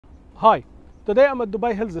Hi, today I'm at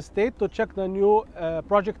Dubai Hills Estate to check the new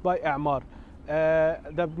project by A'mar.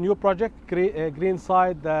 The new project,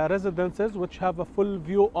 Greenside Residences, which have a full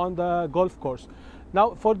view on the golf course.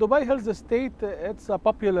 Now, for Dubai Hills Estate, it's a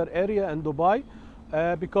popular area in Dubai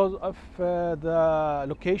because of the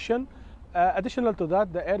location. Additional to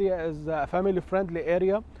that, the area is a family-friendly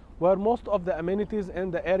area where most of the amenities in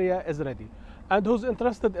the area is ready. And who's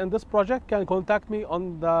interested in this project can contact me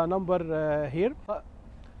on the number here.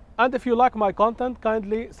 And if you like my content,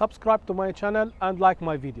 kindly subscribe to my channel and like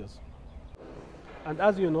my videos. And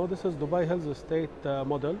as you know, this is Dubai Hills Estate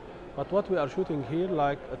model, but what we are shooting here,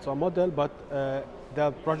 like it's a model, but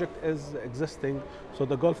the project is existing, so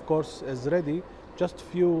the golf course is ready. Just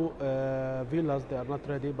few villas, they are not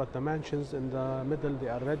ready, but the mansions in the middle, they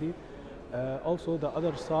are ready. Also the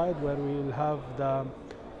other side where we will have the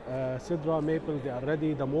Sidra Maple, they are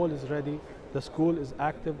ready, the mall is ready, the school is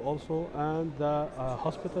active also, and the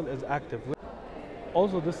hospital is active.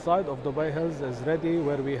 Also this side of Dubai Hills is ready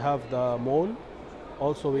where we have the mall,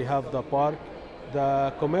 also we have the park,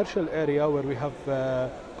 the commercial area where we have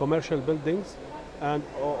commercial buildings, and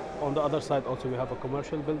on the other side also we have a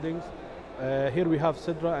commercial buildings. Here we have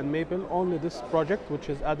Sidra and Maple, only this project which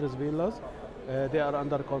is Address Villas, they are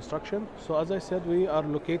under construction. So as I said, we are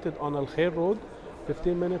located on Al Khair Road,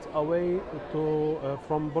 15 minutes away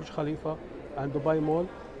from Burj Khalifa and Dubai Mall,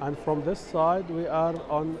 and from this side we are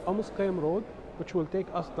on Musqaim Road, which will take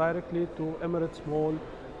us directly to Emirates Mall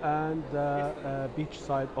and the beach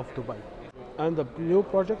side of Dubai. And the new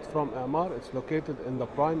project from A'mar, it's located in the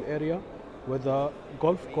prime area with a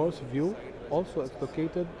golf course view. Also it's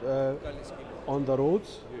located on the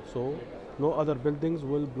roads, so no other buildings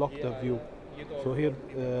will block the view. So here,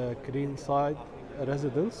 Greenside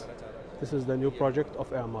Residence, this is the new project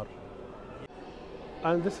of A'mar.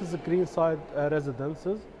 And this is the Greenside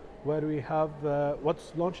Residences, where we have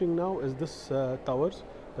what's launching now is this towers,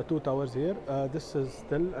 the two towers here. This is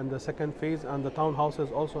still in the second phase, and the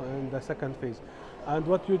townhouses also in the second phase. And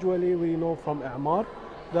what usually we know from A'mar,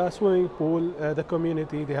 the swimming pool, the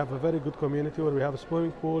community, they have a very good community where we have a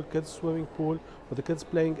swimming pool, kids swimming pool, with the kids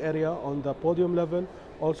playing area on the podium level.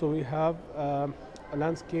 Also we have a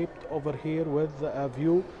landscaped over here with a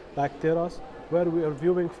view like terrace, where we are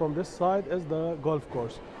viewing from this side is the golf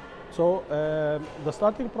course. So the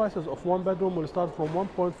starting prices of one bedroom will start from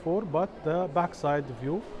 1.4, but the backside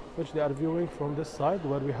view, which they are viewing from this side,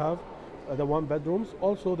 where we have the one bedrooms.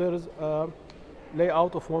 Also there is a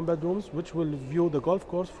layout of one bedrooms, which will view the golf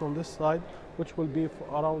course from this side, which will be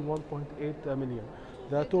around 1.8 million.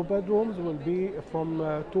 The two bedrooms will be from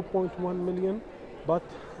 2.1 million, but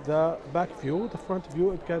the back view, the front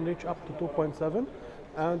view, it can reach up to 2.7.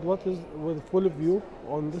 And what is with full view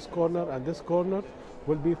on this corner and this corner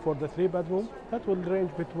will be for the three bedroom, that will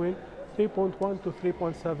range between 3.1 to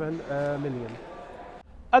 3.7 million.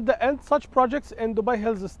 At the end, such projects in Dubai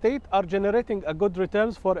Hills Estate are generating a good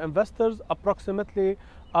returns for investors, approximately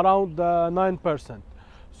around 9%.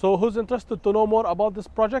 So who's interested to know more about this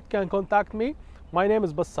project can contact me. My name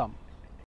is Bassam.